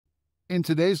In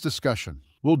today's discussion,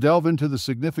 we'll delve into the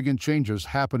significant changes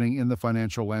happening in the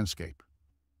financial landscape,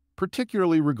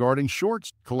 particularly regarding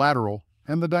shorts, collateral,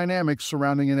 and the dynamics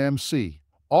surrounding an MC,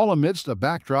 all amidst a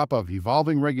backdrop of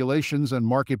evolving regulations and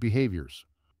market behaviors.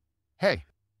 Hey,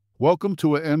 welcome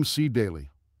to AMC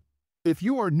Daily. If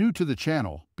you are new to the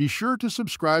channel, be sure to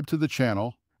subscribe to the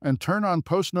channel and turn on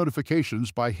post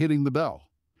notifications by hitting the bell,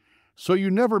 so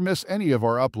you never miss any of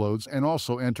our uploads and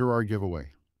also enter our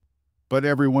giveaway. But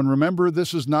everyone, remember,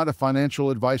 this is not a financial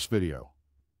advice video.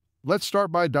 Let's start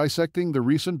by dissecting the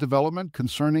recent development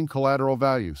concerning collateral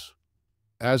values.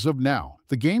 As of now,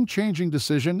 the game-changing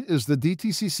decision is the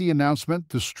DTCC announcement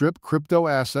to strip crypto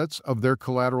assets of their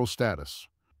collateral status,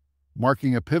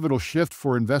 marking a pivotal shift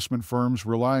for investment firms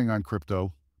relying on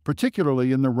crypto,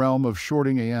 particularly in the realm of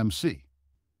shorting AMC.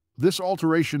 This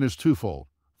alteration is twofold.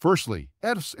 Firstly,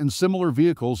 ETFs and similar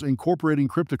vehicles incorporating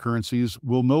cryptocurrencies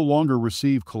will no longer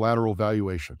receive collateral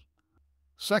valuation.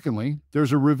 Secondly,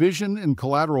 there's a revision in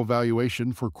collateral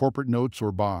valuation for corporate notes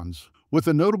or bonds, with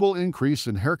a notable increase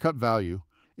in haircut value,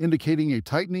 indicating a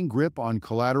tightening grip on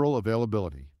collateral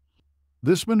availability.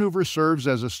 This maneuver serves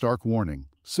as a stark warning,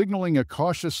 signaling a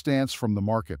cautious stance from the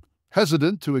market,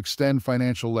 hesitant to extend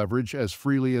financial leverage as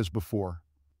freely as before.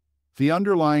 The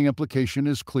underlying implication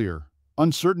is clear.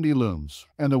 Uncertainty looms,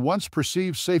 and the once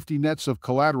perceived safety nets of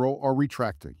collateral are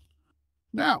retracting.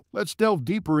 Now, let's delve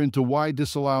deeper into why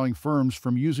disallowing firms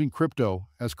from using crypto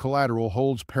as collateral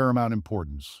holds paramount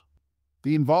importance.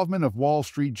 The involvement of Wall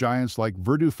Street giants like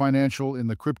Virtu Financial in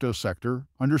the crypto sector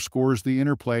underscores the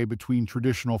interplay between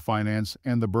traditional finance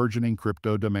and the burgeoning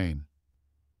crypto domain.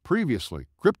 Previously,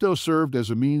 crypto served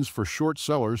as a means for short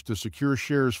sellers to secure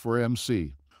shares for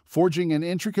AMC, forging an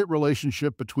intricate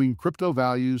relationship between crypto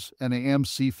values and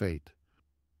AMC fate.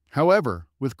 However,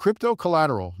 with crypto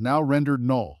collateral now rendered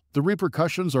null, the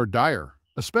repercussions are dire,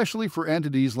 especially for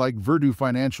entities like Virtu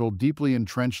Financial deeply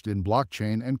entrenched in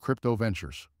blockchain and crypto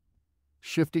ventures.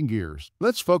 Shifting gears,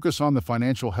 let's focus on the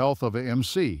financial health of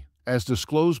AMC, as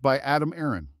disclosed by Adam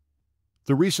Aron.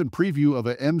 The recent preview of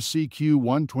AMC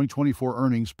Q1 2024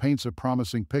 earnings paints a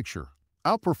promising picture,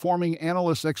 outperforming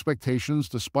analyst expectations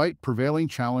despite prevailing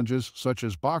challenges such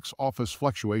as box office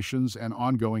fluctuations and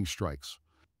ongoing strikes.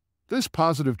 This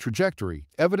positive trajectory,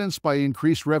 evidenced by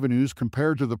increased revenues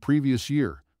compared to the previous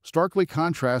year, starkly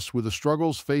contrasts with the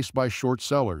struggles faced by short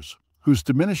sellers, whose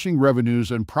diminishing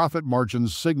revenues and profit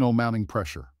margins signal mounting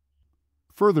pressure.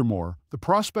 Furthermore, the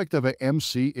prospect of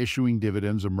AMC issuing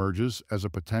dividends emerges as a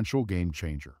potential game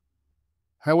changer.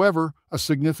 However, a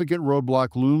significant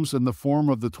roadblock looms in the form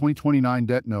of the 2029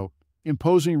 debt note,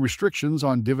 imposing restrictions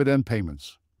on dividend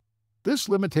payments. This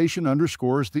limitation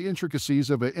underscores the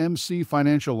intricacies of AMC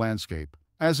financial landscape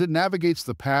as it navigates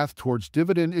the path towards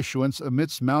dividend issuance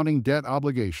amidst mounting debt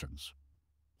obligations.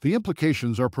 The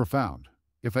implications are profound.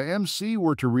 If AMC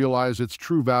were to realize its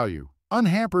true value,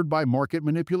 unhampered by market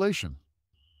manipulation,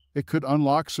 it could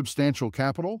unlock substantial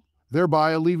capital,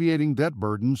 thereby alleviating debt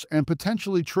burdens and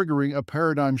potentially triggering a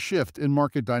paradigm shift in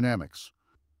market dynamics.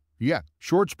 Yet,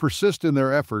 shorts persist in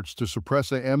their efforts to suppress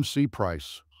AMC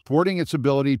price, thwarting its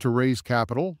ability to raise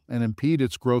capital and impede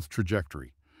its growth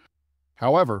trajectory.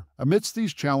 However, amidst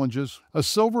these challenges, a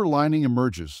silver lining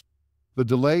emerges. The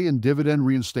delay in dividend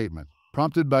reinstatement,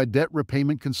 prompted by debt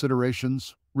repayment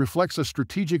considerations, reflects a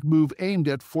strategic move aimed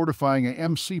at fortifying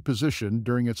AMC's position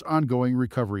during its ongoing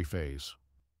recovery phase.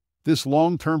 This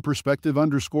long-term perspective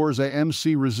underscores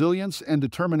AMC's resilience and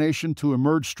determination to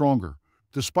emerge stronger,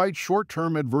 despite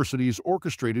short-term adversities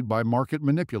orchestrated by market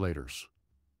manipulators.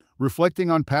 Reflecting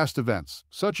on past events,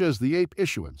 such as the APE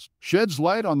issuance, sheds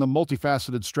light on the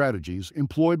multifaceted strategies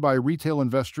employed by retail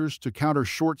investors to counter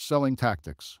short-selling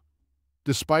tactics.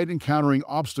 Despite encountering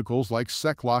obstacles like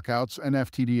SEC lockouts and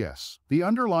FTDs, the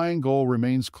underlying goal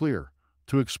remains clear: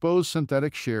 to expose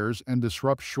synthetic shares and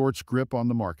disrupt shorts' grip on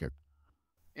the market.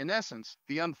 In essence,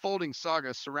 the unfolding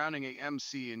saga surrounding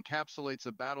AMC encapsulates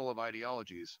a battle of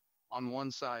ideologies. On one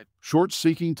side, shorts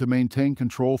seeking to maintain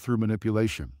control through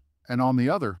manipulation, and on the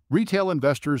other, retail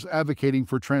investors advocating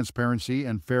for transparency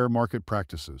and fair market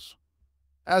practices.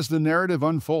 As the narrative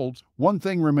unfolds, one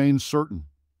thing remains certain: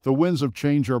 the winds of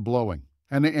change are blowing,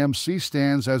 and AMC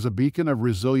stands as a beacon of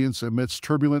resilience amidst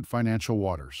turbulent financial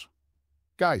waters.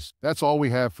 Guys, that's all we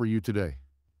have for you today.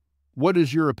 What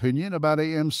is your opinion about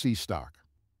AMC stock?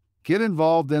 Get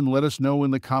involved and let us know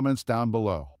in the comments down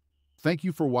below. Thank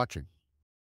you for watching.